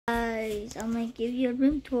guys, I'm gonna give you a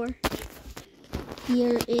room tour.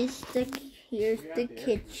 Here's the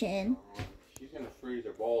kitchen. She's gonna freeze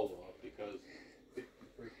her balls off because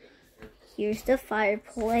here's the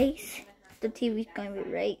fireplace. The TV's gonna be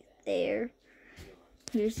right there.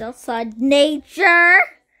 Here's outside nature.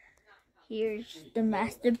 Here's the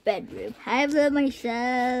master bedroom. I love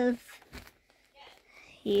myself.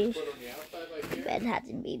 Here's the bed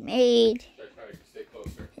hasn't been made.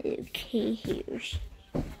 Okay, here's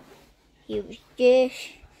this.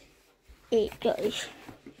 It goes.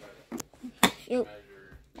 Oh,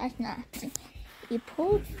 that's not. You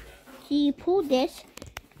pull this.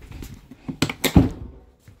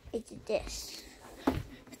 It's this.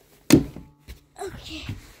 Okay.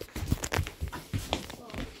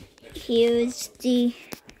 Here's the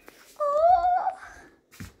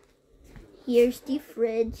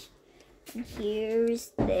fridge, and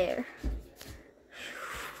here's there.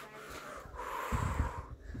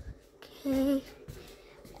 Okay,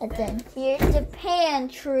 and then here's the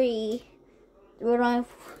pantry.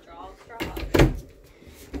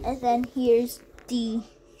 And then here's the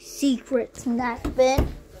secret snack bin.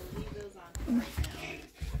 Oh my God.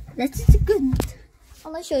 This is a good one.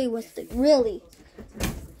 I'm gonna show you what's the really.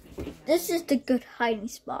 This is the good hiding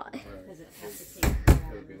spot.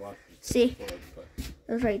 See,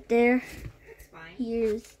 it's right there.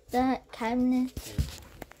 Here's that cabinet.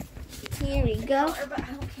 Here we go. But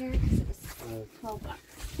I don't care because it was $12.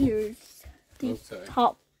 Here's the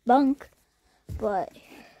top bunk, but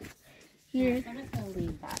here. I'm just gonna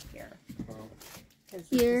leave that here because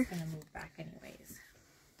Here. it's just gonna move back anyways.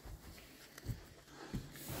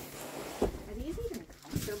 Are these even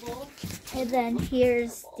comfortable? And then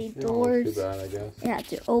here's the doors. too bad, I guess. You have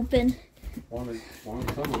to open.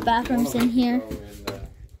 Bathroom's in here.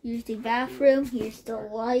 Here's the bathroom. Here's the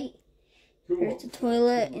light. Here's the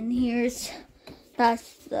toilet, and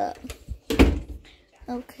that's the.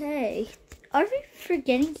 Okay, are we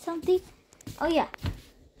forgetting something? Oh yeah,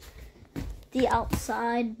 the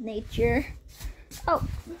outside nature. Oh,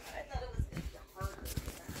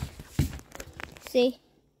 see,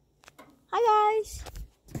 hi guys.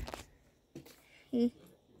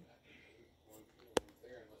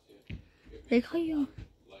 They call you.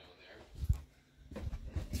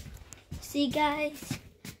 See guys,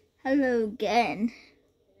 hello again.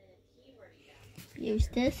 Here's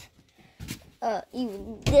this.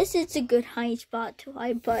 Even this is a good hiding spot to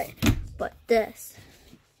hide, but this.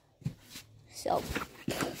 So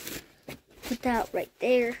put that right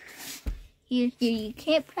there. You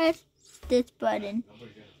can't press this button,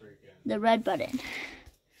 the red button.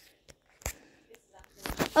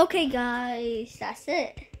 Okay guys, that's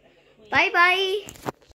it. Bye bye.